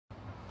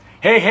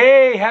Hey,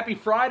 hey, happy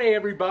Friday,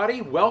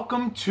 everybody.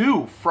 Welcome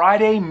to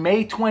Friday,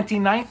 May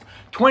 29th,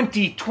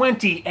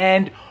 2020,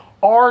 and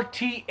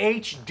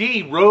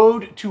RTHD,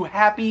 Road to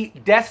Happy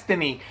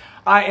Destiny.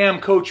 I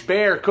am Coach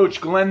Bear, Coach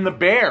Glenn the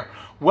Bear.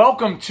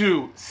 Welcome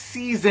to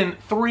Season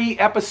 3,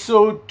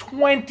 Episode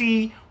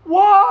 20.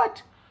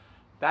 What?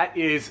 That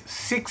is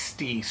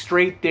 60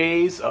 straight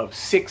days of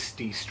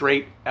 60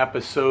 straight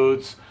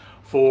episodes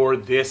for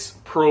this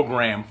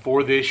program,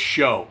 for this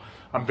show.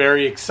 I'm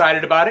very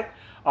excited about it.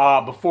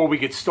 Before we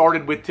get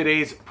started with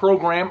today's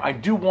program, I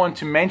do want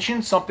to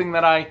mention something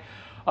that I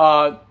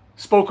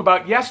spoke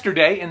about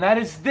yesterday, and that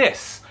is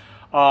this.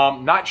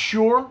 Not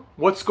sure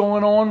what's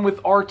going on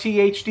with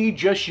RTHD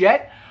just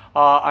yet.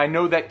 I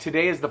know that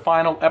today is the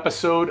final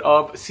episode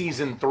of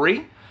Season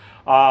 3.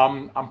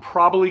 I'm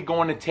probably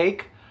going to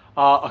take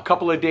a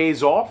couple of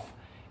days off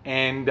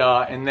and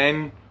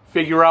then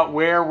figure out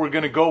where we're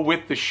going to go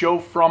with the show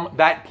from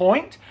that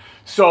point.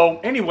 So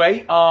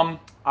anyway,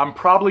 I'm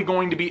probably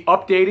going to be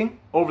updating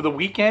over the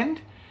weekend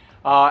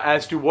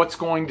as to what's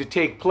going to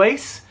take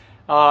place,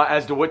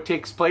 as to what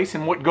takes place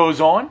and what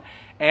goes on.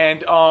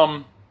 And,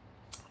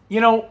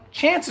 you know,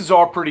 chances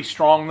are pretty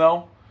strong,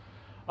 though.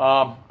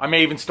 I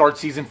may even start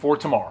Season 4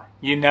 tomorrow.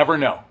 You never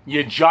know.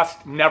 You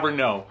just never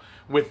know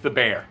with the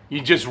Bear.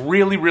 You just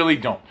really, really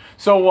don't.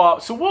 So,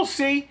 so we'll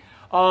see.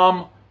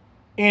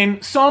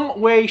 In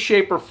some way,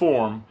 shape, or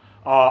form,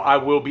 I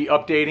will be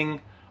updating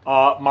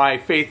my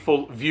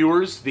faithful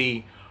viewers,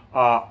 the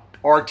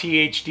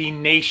RTHD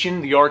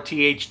Nation, the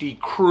RTHD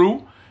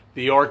crew,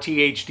 the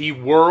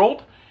RTHD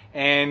world.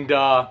 And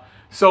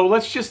so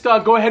let's just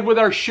go ahead with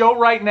our show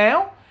right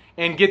now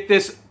and get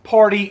this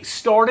party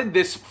started,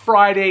 this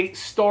Friday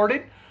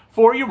started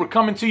for you. We're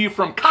coming to you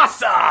from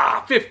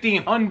Casa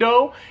 15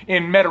 Hundo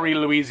in Metairie,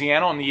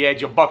 Louisiana, on the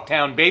edge of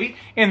Bucktown, baby,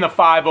 in the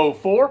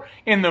 504,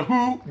 in the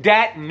Who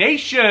Dat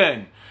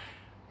Nation.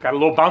 Got a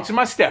little bounce in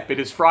my step. It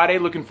is Friday.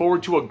 Looking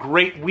forward to a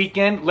great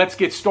weekend. Let's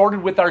get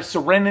started with our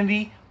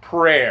serenity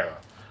prayer.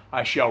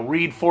 I shall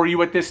read for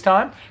you at this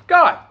time.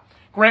 God,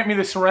 grant me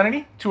the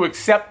serenity to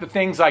accept the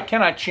things I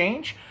cannot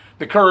change,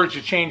 the courage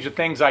to change the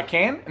things I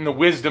can, and the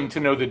wisdom to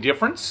know the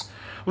difference.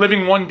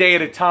 Living one day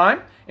at a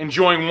time,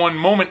 enjoying one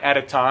moment at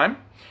a time,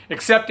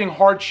 accepting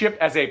hardship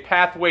as a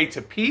pathway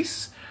to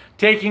peace,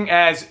 taking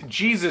as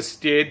Jesus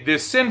did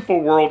this sinful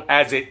world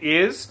as it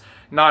is,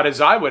 not as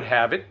I would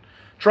have it,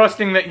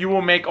 trusting that you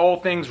will make all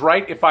things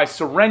right if I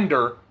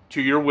surrender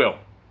to your will,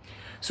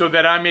 so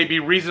that I may be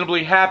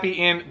reasonably happy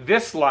in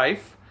this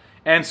life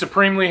and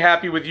supremely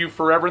happy with you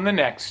forever in the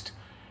next.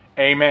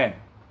 Amen.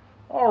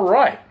 All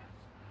right.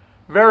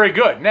 Very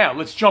good. Now,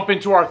 let's jump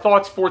into our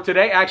thoughts for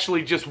today.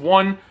 Actually, just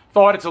one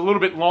thought. It's a little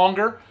bit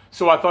longer,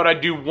 so I thought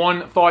I'd do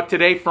one thought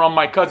today from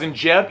my cousin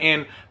Jeb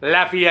in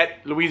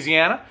Lafayette,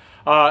 Louisiana.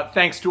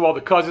 Thanks to all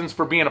the cousins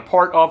for being a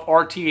part of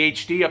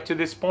RTHD up to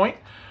this point.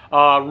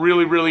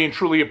 Really, really, and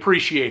truly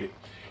appreciate it.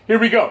 Here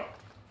we go.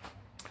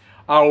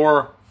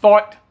 Our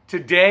thought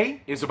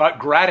today is about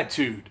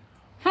gratitude.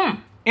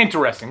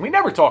 Interesting. We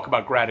never talk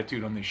about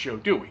gratitude on this show,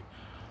 do we?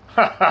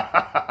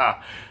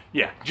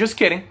 Yeah, just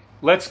kidding.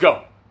 Let's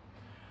go.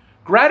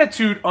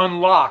 Gratitude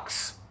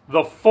unlocks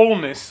the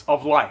fullness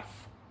of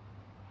life.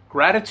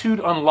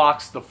 Gratitude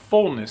unlocks the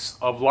fullness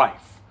of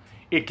life.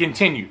 It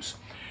continues.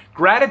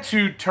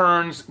 Gratitude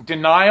turns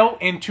denial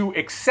into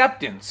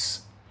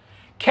acceptance,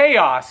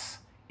 chaos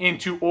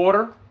into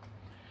order,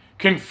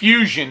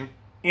 confusion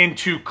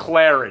into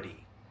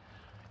clarity.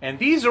 And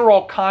these are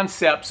all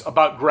concepts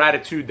about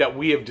gratitude that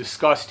we have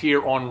discussed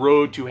here on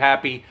Road to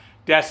Happy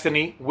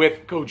Destiny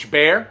with Coach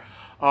Bear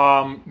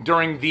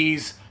during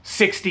these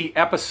 60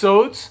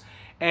 episodes.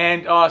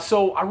 And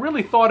so I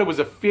really thought it was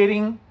a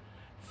fitting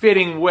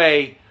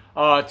way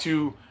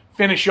to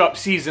finish up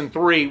Season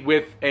 3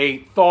 with a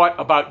thought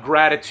about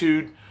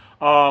gratitude.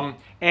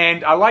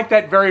 And I like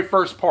that very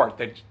first part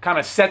that kind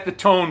of set the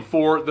tone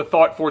for the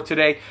thought for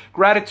today.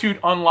 Gratitude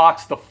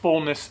unlocks the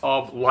fullness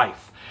of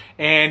life.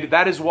 And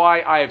that is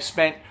why I have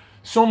spent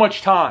so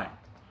much time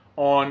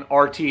on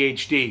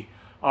RTHD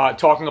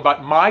talking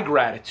about my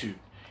gratitude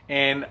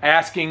and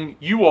asking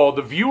you all,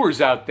 the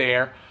viewers out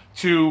there,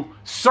 to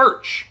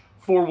search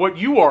for what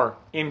you are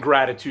in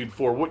gratitude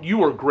for, what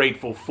you are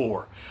grateful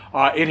for.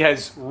 It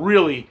has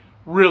really,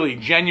 really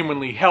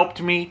genuinely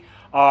helped me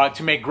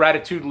to make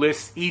gratitude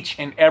lists each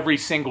and every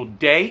single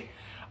day.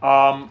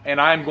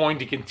 And I'm going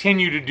to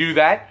continue to do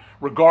that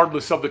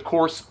regardless of the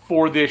course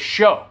for this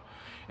show.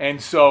 And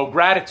so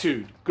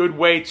gratitude, good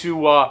way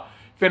to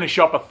finish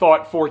up a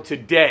thought for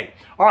today.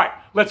 All right,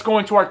 let's go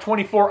into our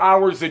 24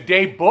 hours a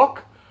day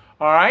book.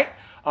 All right,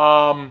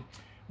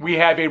 we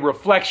have a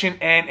reflection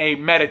and a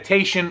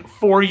meditation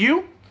for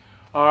you.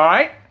 All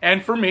right,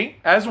 and for me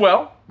as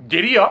well.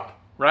 Giddy up,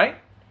 right?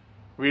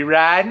 We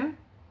riding?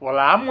 Well,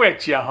 I'm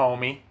with you,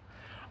 homie.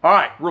 All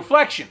right,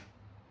 reflection.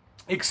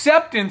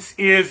 Acceptance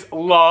is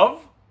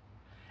love,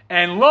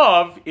 and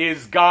love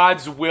is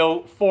God's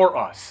will for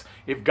us.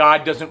 If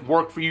God doesn't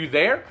work for you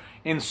there,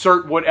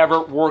 insert whatever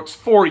works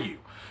for you.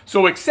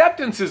 So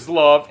acceptance is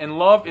love, and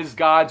love is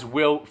God's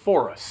will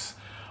for us.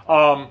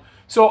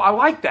 So I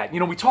like that. You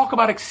know, we talk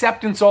about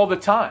acceptance all the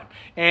time.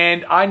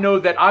 And I know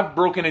that I've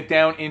broken it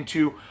down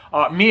into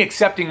me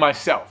accepting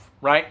myself,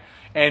 right?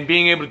 And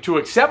being able to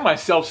accept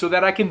myself so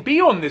that I can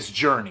be on this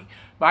journey.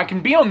 I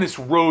can be on this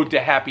road to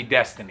happy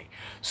destiny.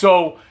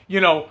 So,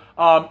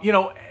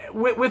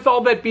 with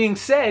all that being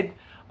said,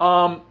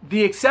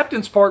 the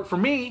acceptance part for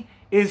me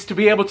is to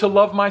be able to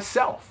love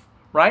myself,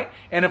 right?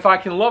 And if I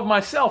can love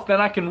myself,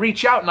 then I can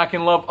reach out and I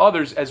can love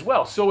others as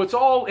well. So it's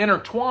all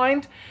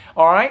intertwined,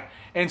 all right?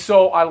 And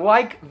so I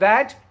like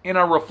that in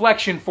our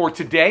reflection for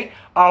today.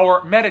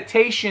 Our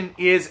meditation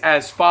is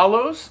as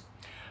follows.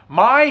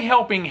 My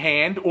helping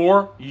hand,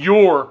 or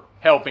your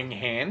helping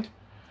hand,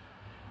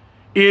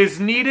 is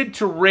needed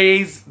to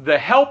raise the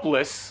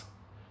helpless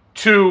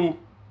to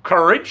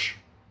courage,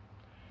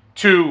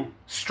 to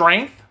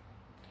strength,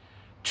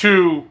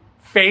 to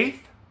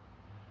faith,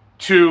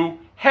 to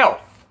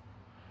health.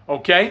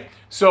 Okay?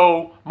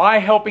 So my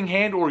helping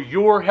hand or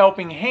your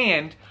helping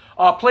hand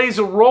plays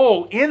a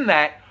role in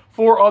that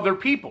for other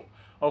people.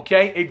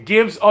 Okay? It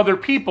gives other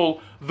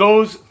people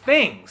those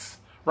things,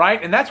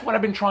 right? And that's what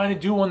I've been trying to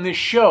do on this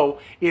show,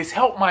 is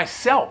help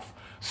myself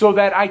so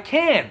that I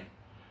can,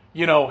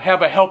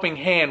 have a helping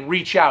hand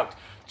reach out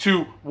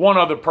to one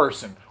other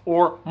person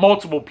or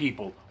multiple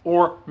people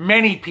or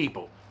many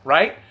people,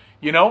 right?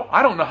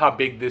 I don't know how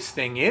big this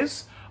thing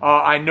is.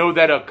 I know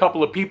that a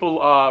couple of people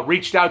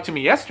reached out to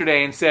me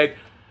yesterday and said,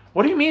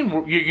 what do you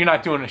mean you're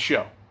not doing a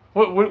show?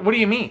 What do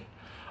you mean?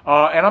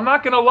 And I'm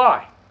not going to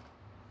lie.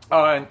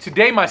 And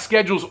today my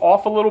schedule's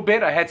off a little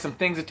bit. I had some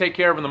things to take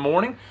care of in the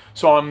morning,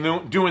 so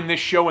I'm doing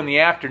this show in the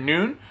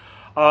afternoon.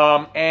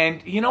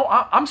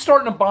 I'm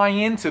starting to buy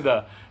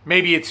into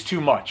maybe it's too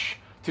much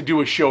to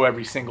do a show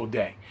every single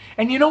day.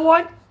 And you know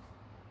what?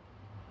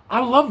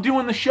 I love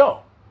doing the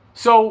show.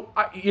 So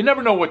you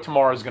never know what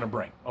tomorrow's going to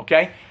bring,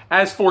 okay?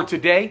 As for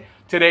today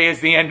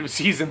is the end of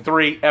season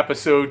 3,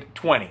 episode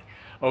 20,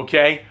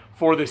 okay,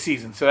 for the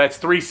season. So that's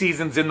 3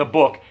 seasons in the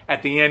book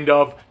at the end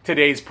of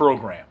today's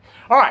program.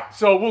 All right,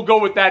 so we'll go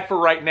with that for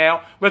right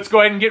now. Let's go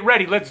ahead and get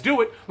ready. Let's do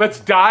it. Let's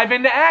dive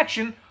into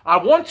action. I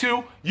want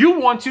to. You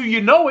want to. You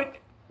know it.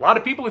 A lot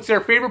of people, it's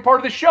their favorite part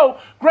of the show.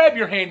 Grab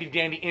your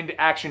handy-dandy into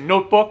action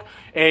notebook,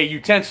 a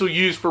utensil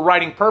used for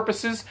writing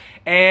purposes,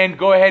 and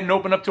go ahead and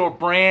open up to a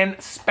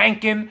brand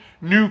spanking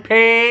new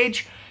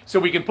page so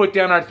we can put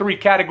down our 3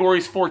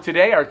 categories for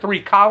today, our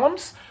 3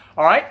 columns,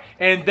 all right?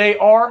 And they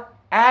are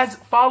as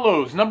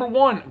follows. Number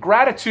 1,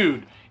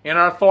 gratitude in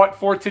our thought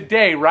for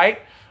today, right?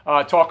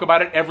 Talk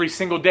about it every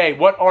single day.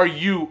 What are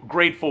you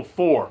grateful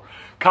for?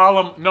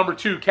 Column number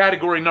 2,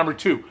 category number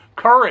 2,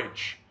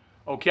 courage,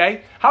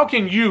 okay? How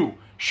can you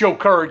show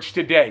courage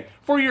today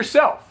for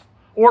yourself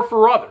or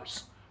for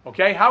others?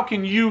 Okay, how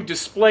can you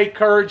display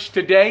courage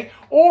today?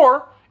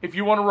 Or if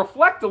you want to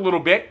reflect a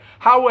little bit,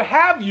 how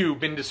have you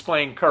been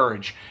displaying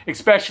courage,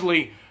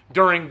 especially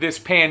during this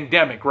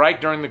pandemic, right?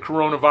 During the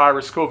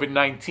coronavirus,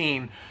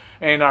 COVID-19,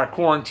 and our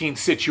quarantine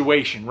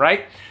situation,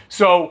 right?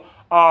 So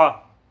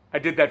I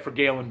did that for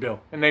Gail and Bill,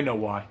 and they know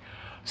why.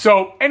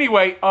 So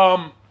anyway,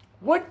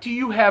 what do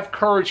you have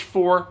courage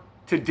for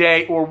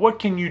today, or what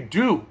can you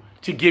do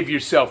to give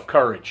yourself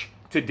courage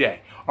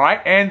today? All right,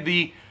 and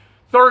the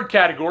third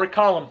category,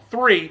 column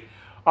 3,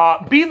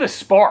 be the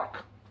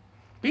spark.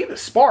 Be the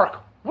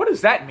spark. What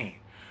does that mean?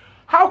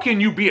 How can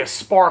you be a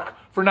spark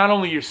for not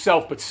only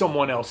yourself but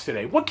someone else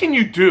today? What can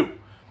you do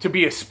to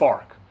be a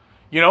spark?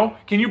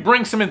 Can you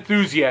bring some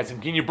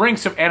enthusiasm? Can you bring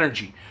some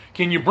energy?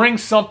 Can you bring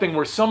something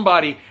where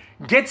somebody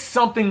gets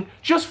something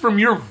just from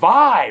your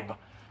vibe,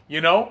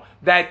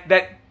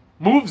 that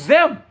moves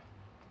them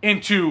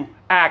into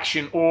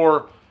action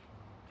or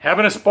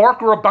having a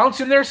spark or a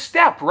bounce in their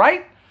step,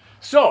 right?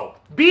 So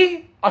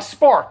be a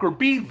spark or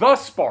be the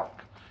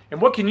spark. And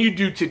what can you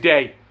do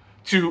today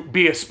to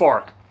be a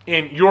spark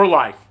in your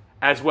life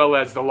as well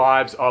as the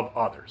lives of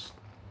others?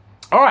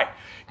 All right,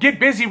 get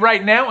busy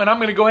right now, and I'm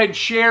going to go ahead and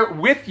share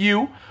with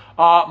you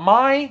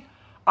my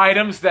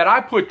items that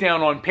I put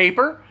down on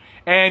paper.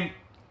 And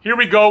here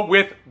we go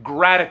with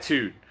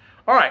gratitude.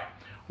 All right,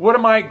 what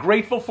am I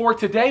grateful for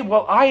today?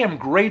 Well, I am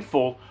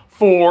grateful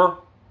for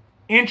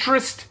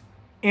interest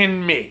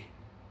in me.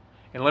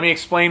 And let me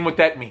explain what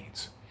that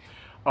means.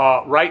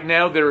 Right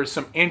now, there is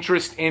some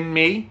interest in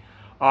me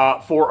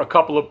for a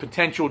couple of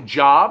potential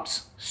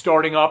jobs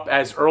starting up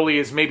as early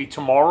as maybe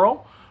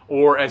tomorrow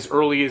or as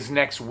early as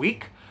next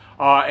week.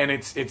 And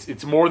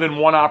it's more than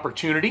one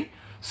opportunity.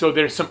 So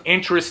there's some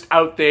interest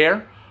out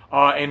there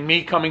in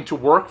me coming to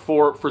work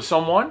for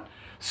someone.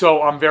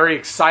 So I'm very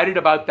excited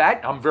about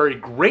that. I'm very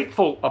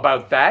grateful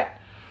about that.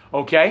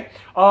 Okay,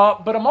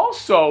 but I'm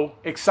also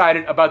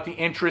excited about the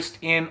interest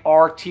in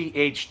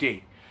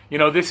RTHD.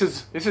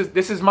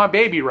 This is my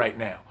baby right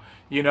now.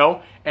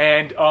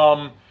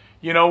 And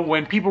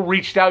when people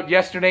reached out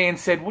yesterday and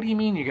said, "What do you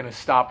mean you're going to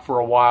stop for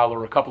a while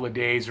or a couple of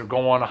days or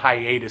go on a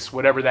hiatus,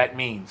 whatever that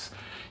means?"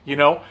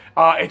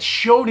 It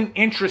showed an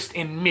interest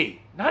in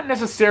me, not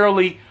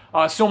necessarily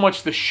so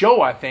much the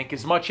show, I think,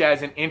 as much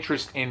as an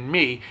interest in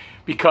me,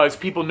 because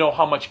people know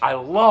how much I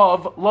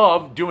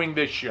love doing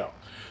this show.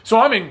 So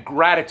I'm in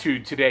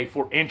gratitude today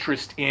for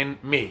interest in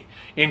me,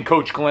 in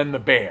Coach Glenn the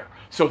Bear.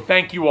 So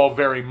thank you all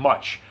very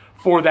much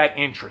for that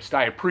interest.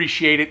 I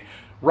appreciate it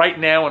right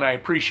now, and I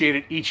appreciate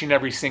it each and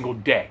every single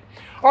day.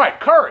 All right,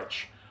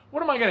 courage.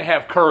 What am I going to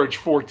have courage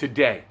for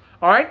today?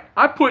 All right,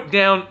 I put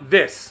down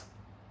this.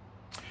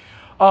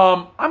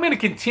 I'm going to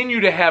continue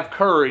to have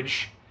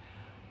courage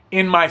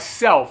in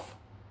myself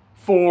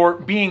for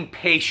being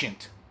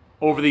patient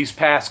over these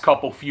past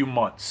few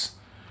months.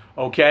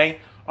 Okay?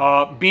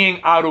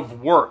 Being out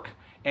of work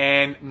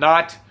and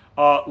not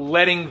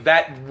letting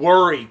that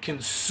worry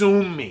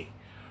consume me,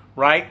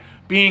 right?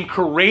 Being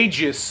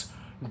courageous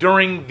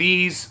during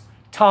these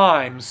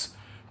times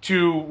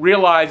to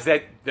realize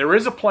that there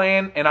is a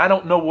plan and I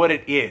don't know what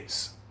it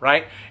is,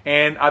 right?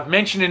 And I've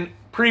mentioned in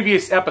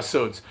previous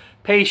episodes,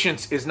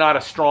 patience is not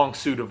a strong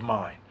suit of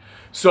mine.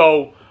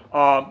 So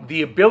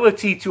the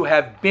ability to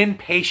have been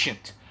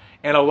patient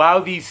and allow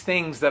these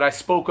things that I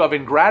spoke of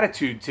in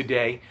gratitude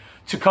today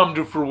to come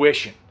to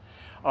fruition.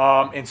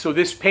 And so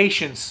this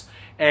patience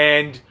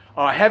and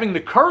having the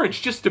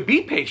courage just to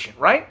be patient,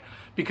 right?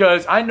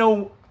 Because I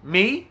know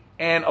me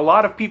and a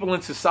lot of people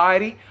in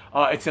society,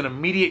 it's an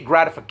immediate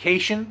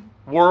gratification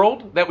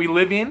world that we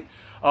live in.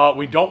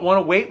 We don't want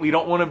to wait. We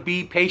don't want to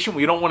be patient.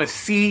 We don't want to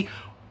see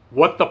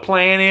what the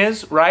plan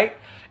is, right?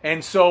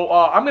 And so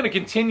I'm going to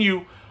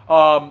continue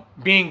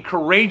being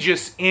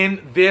courageous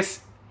in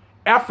this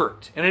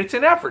effort. And it's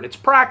an effort. It's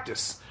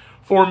practice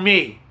for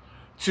me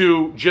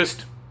to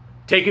just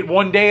take it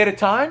one day at a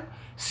time,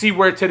 see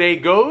where today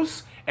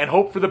goes, and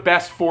hope for the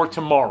best for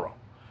tomorrow.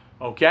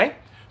 Okay?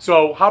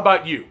 So how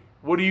about you?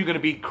 What are you going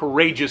to be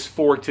courageous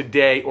for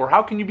today? Or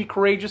how can you be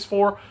courageous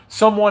for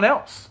someone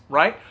else,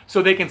 right?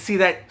 So they can see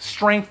that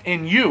strength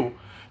in you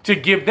to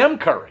give them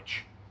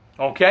courage.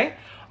 Okay?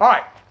 All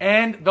right.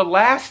 And the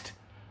last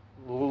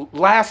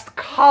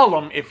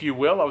column, if you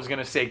will, I was going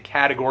to say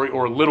category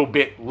or a little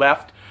bit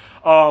left,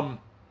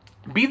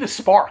 be the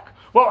spark.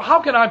 Well, how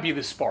can I be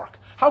the spark?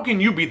 How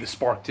can you be the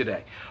spark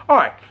today? All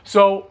right.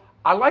 So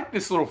I like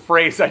this little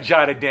phrase I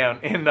jotted down.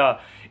 And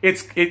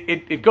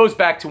it goes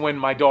back to when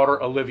my daughter,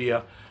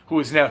 Olivia, who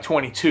is now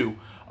 22,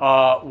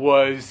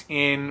 was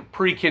in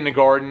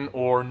pre-kindergarten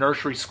or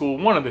nursery school,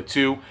 one of the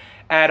two,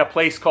 at a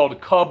place called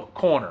Cub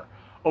Corner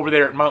over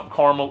there at Mount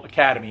Carmel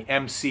Academy,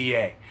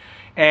 MCA.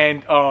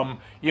 And,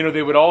 you know,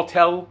 they would all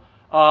tell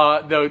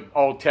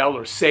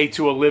or say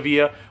to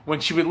Olivia when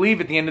she would leave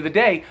at the end of the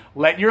day,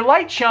 let your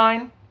light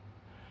shine.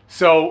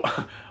 So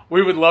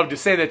we would love to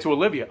say that to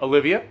Olivia.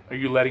 Olivia, are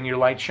you letting your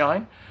light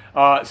shine?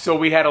 So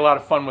we had a lot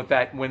of fun with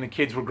that when the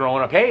kids were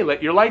growing up. Hey,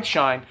 let your light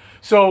shine.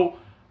 So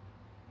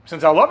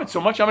since I love it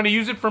so much, I'm going to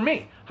use it for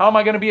me. How am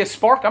I going to be a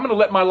spark? I'm going to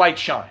let my light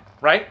shine,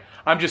 right?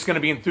 I'm just going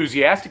to be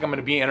enthusiastic. I'm going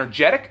to be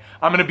energetic.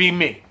 I'm going to be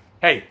me.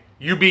 Hey,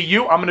 you be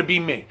you. I'm going to be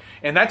me.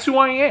 And that's who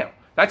I am.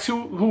 That's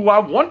who I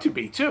want to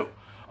be too.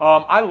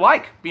 I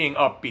like being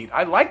upbeat.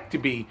 I like to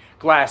be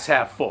glass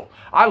half full.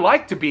 I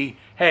like to be,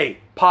 hey,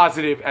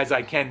 positive as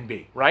I can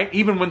be, right?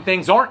 Even when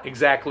things aren't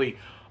exactly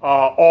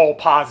all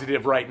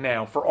positive right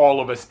now for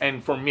all of us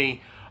and for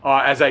me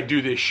as I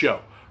do this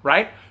show,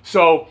 right?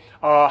 So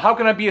how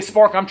can I be a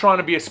spark? I'm trying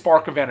to be a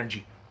spark of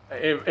energy,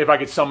 if I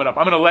could sum it up.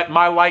 I'm going to let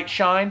my light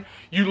shine.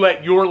 You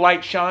let your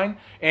light shine,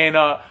 and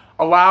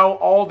allow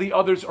all the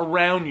others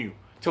around you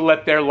to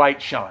let their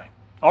light shine.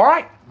 All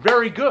right,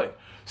 very good.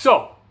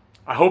 So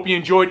I hope you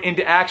enjoyed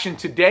Into Action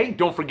today.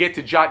 Don't forget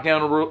to jot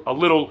down a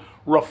little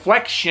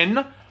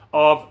reflection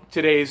of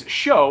today's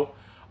show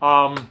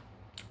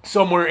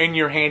somewhere in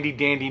your handy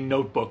dandy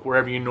notebook,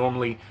 wherever you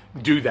normally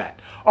do that.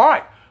 All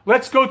right,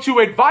 let's go to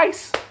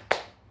advice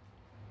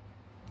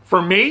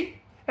for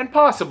me and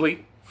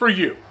possibly for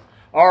you.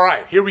 All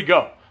right, here we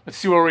go. Let's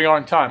see where we are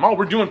in time. Oh,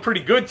 we're doing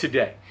pretty good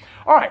today.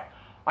 All right,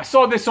 I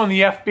saw this on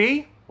the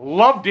FB,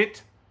 loved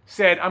it,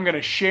 said I'm going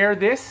to share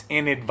this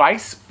in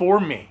advice for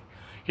me.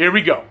 Here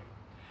we go.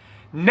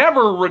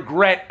 Never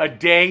regret a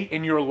day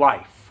in your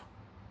life.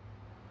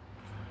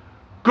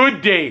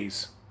 Good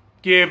days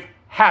give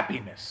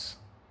happiness.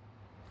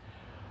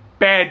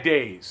 Bad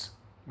days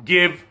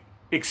give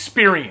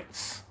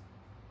experience.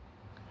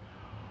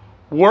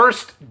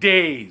 Worst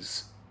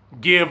days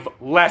give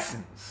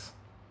lessons.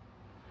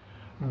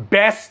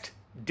 Best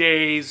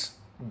days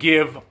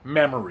give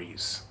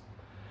memories.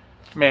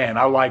 Man,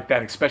 I like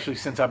that, especially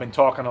since I've been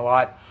talking a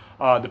lot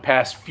the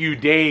past few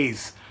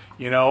days,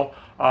 you know,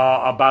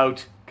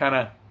 about kind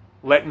of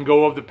letting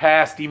go of the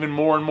past even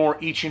more and more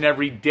each and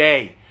every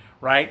day,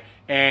 right?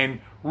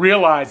 And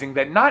realizing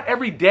that not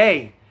every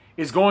day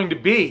is going to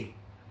be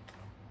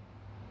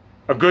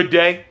a good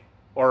day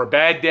or a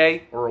bad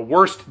day or a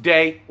worst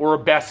day or a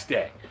best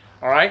day,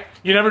 all right?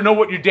 You never know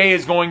what your day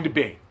is going to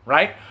be,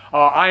 right?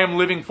 I am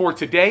living for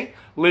today,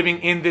 living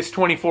in this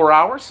 24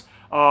 hours,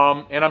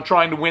 and I'm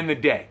trying to win the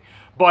day.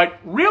 But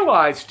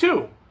realize,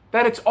 too,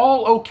 that it's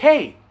all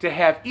okay to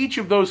have each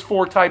of those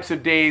 4 types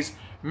of days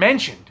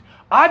mentioned.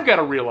 I've got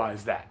to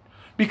realize that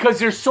because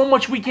there's so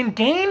much we can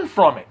gain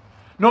from it.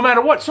 No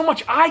matter what, so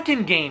much I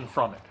can gain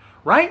from it,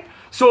 right?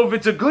 So if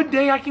it's a good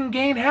day, I can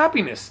gain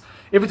happiness.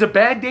 If it's a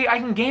bad day, I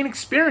can gain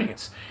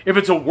experience. If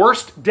it's a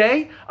worst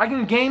day, I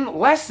can gain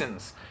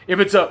lessons. If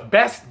it's a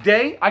best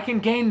day, I can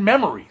gain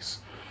memories.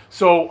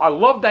 So I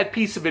love that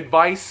piece of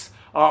advice,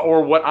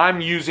 or what I'm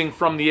using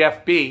from the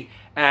FB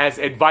as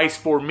advice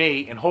for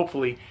me, and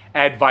hopefully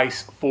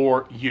advice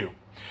for you.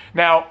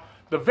 Now,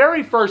 the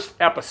very first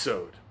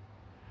episode,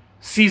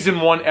 Season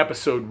 1,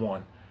 Episode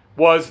 1,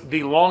 was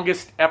the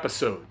longest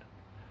episode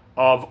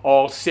of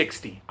all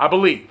 60, I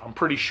believe. I'm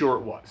pretty sure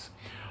it was.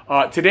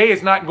 Today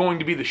is not going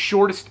to be the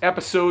shortest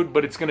episode,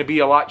 but it's going to be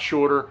a lot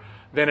shorter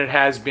than it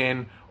has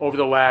been over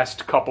the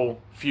last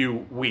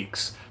few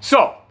weeks.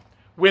 So,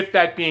 with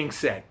that being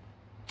said,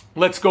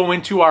 let's go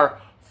into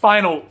our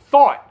final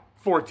thought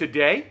for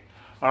today.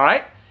 All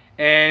right?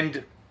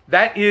 And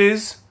that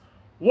is,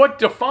 what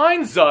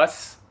defines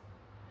us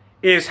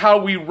is how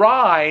we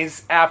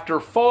rise after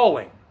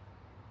falling,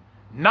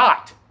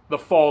 not the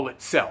fall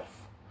itself.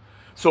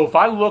 So if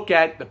I look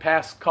at the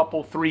past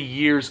 3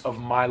 years of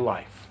my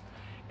life,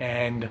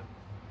 and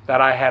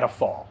that I had a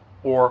fall,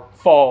 or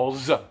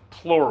falls,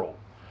 plural,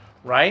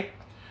 right?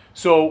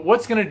 So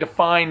what's going to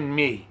define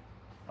me?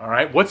 All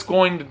right, what's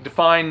going to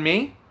define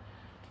me?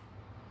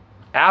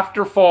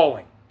 After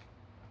falling,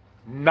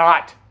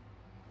 not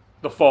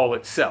the fall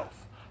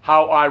itself.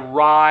 How I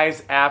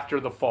rise after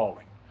the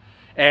falling.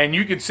 And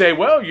you could say,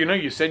 well,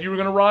 you said you were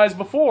going to rise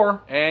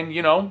before, and,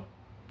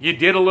 you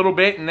did a little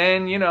bit, and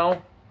then,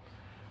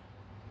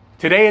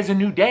 today is a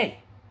new day.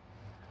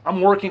 I'm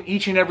working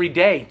each and every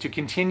day to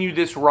continue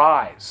this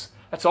rise.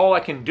 That's all I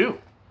can do.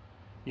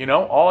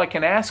 All I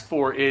can ask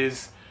for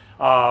is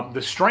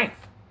the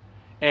strength,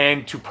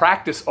 and to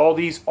practice all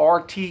these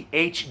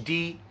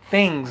RTHD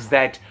things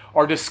that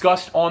are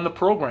discussed on the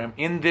program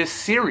in this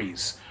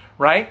series,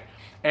 right?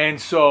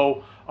 And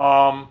so,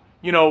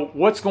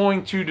 what's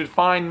going to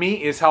define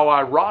me is how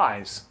I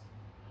rise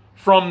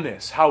from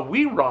this, how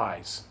we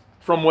rise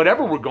from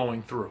whatever we're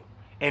going through,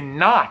 and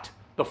not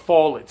the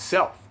fall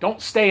itself.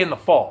 Don't stay in the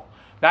fall.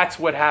 That's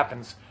what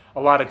happens a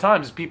lot of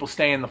times, is people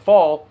stay in the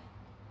fall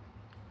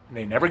and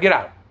they never get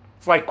out.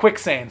 It's like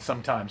quicksand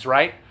sometimes,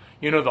 right?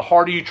 The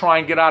harder you try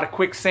and get out of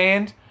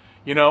quicksand,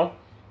 you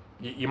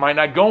might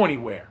not go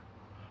anywhere.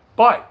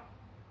 But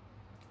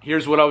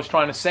here's what I was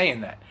trying to say in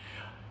that.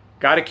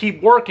 Got to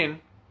keep working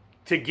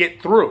to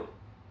get through,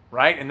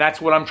 right? And that's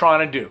what I'm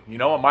trying to do.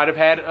 I might have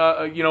had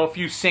a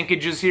few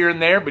sinkages here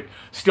and there, but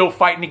still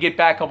fighting to get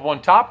back up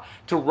on top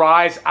to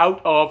rise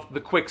out of the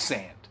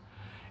quicksand.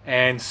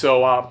 And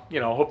so,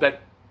 hope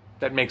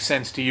that makes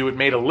sense to you. It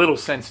made a little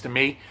sense to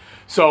me.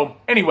 So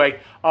anyway,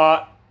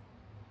 I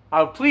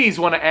please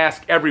want to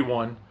ask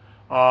everyone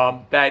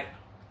that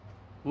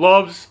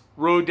loves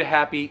Road to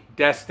Happy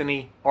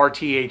Destiny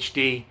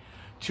RTHD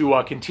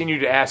to continue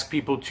to ask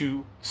people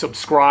to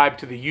subscribe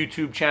to the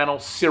YouTube channel,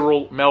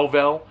 Cyril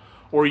Melville,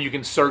 or you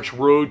can search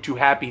Road to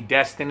Happy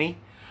Destiny,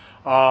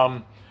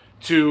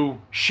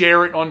 to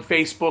share it on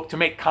Facebook, to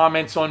make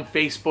comments on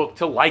Facebook,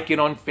 to like it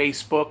on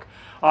Facebook,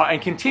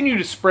 and continue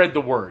to spread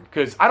the word,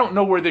 because I don't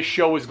know where this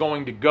show is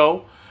going to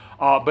go,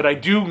 but I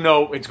do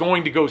know it's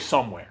going to go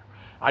somewhere.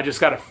 I just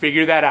got to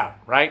figure that out,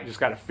 right? Just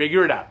got to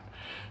figure it out.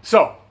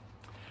 So,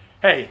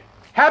 hey,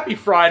 happy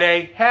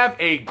Friday. Have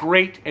a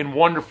great and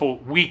wonderful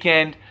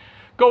weekend.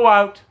 Go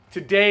out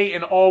today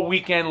and all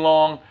weekend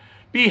long.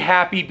 Be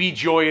happy, be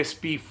joyous,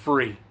 be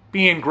free.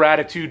 Be in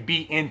gratitude,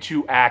 be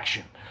into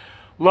action.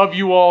 Love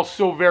you all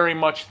so very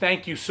much.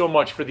 Thank you so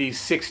much for these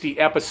 60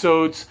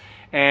 episodes.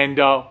 And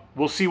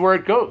we'll see where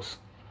it goes.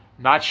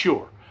 Not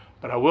sure.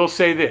 But I will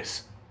say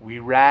this. We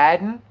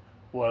riding?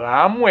 Well,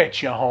 I'm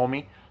with you,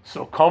 homie.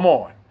 So come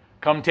on.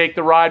 Come take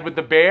the ride with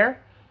the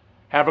bear.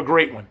 Have a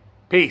great one.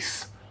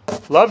 Peace.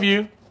 Love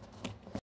you.